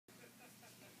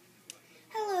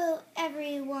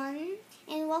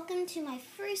welcome to my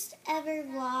first ever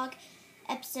vlog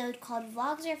episode called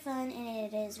Vlogs Are Fun, and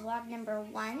it is vlog number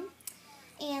 1.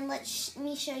 And let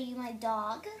me show you my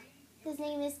dog. His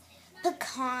name is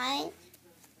Pecan.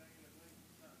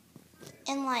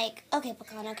 And okay,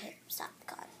 Pecan, okay, stop,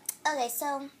 Pecan. Okay,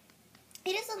 so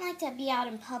he doesn't like to be out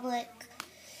in public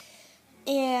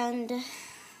and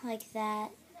like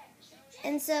that.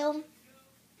 And so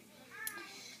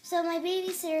my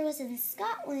babysitter was in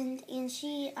Scotland, and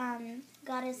she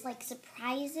got us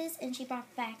surprises, and she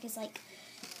brought back his like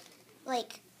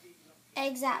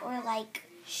eggs that were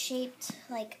shaped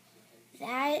like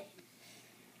that.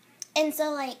 And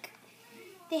so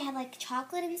they had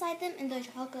chocolate inside them, and the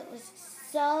chocolate was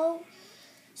so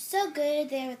good.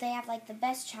 They have the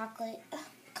best chocolate. Ugh,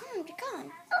 come on.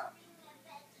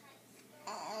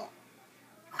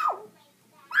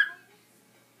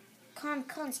 Come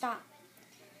on, stop.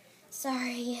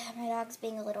 Sorry, my dog's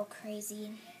being a little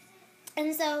crazy.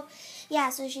 And so, yeah,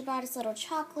 so she brought us little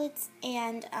chocolates,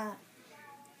 and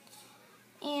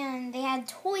they had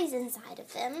toys inside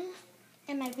of them.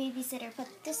 And my babysitter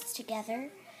put this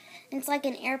together. And it's like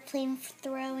an airplane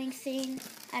throwing thing.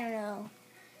 I don't know.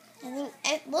 I think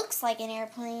it looks like an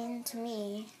airplane to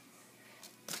me.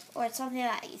 Or it's something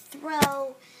that you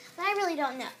throw. But I really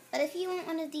don't know. But if you want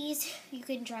one of these, you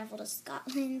can travel to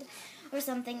Scotland or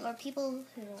something. Or people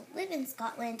who live in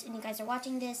Scotland and you guys are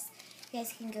watching this, you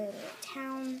guys can go to a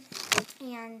town.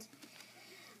 And,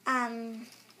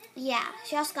 yeah.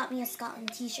 She also got me a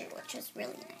Scotland t-shirt, which was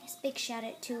really nice. Big shout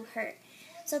out to her.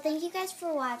 So thank you guys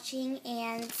for watching,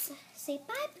 and say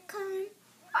bye, Pecan.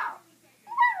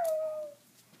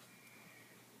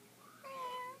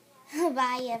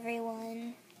 Bye,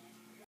 everyone.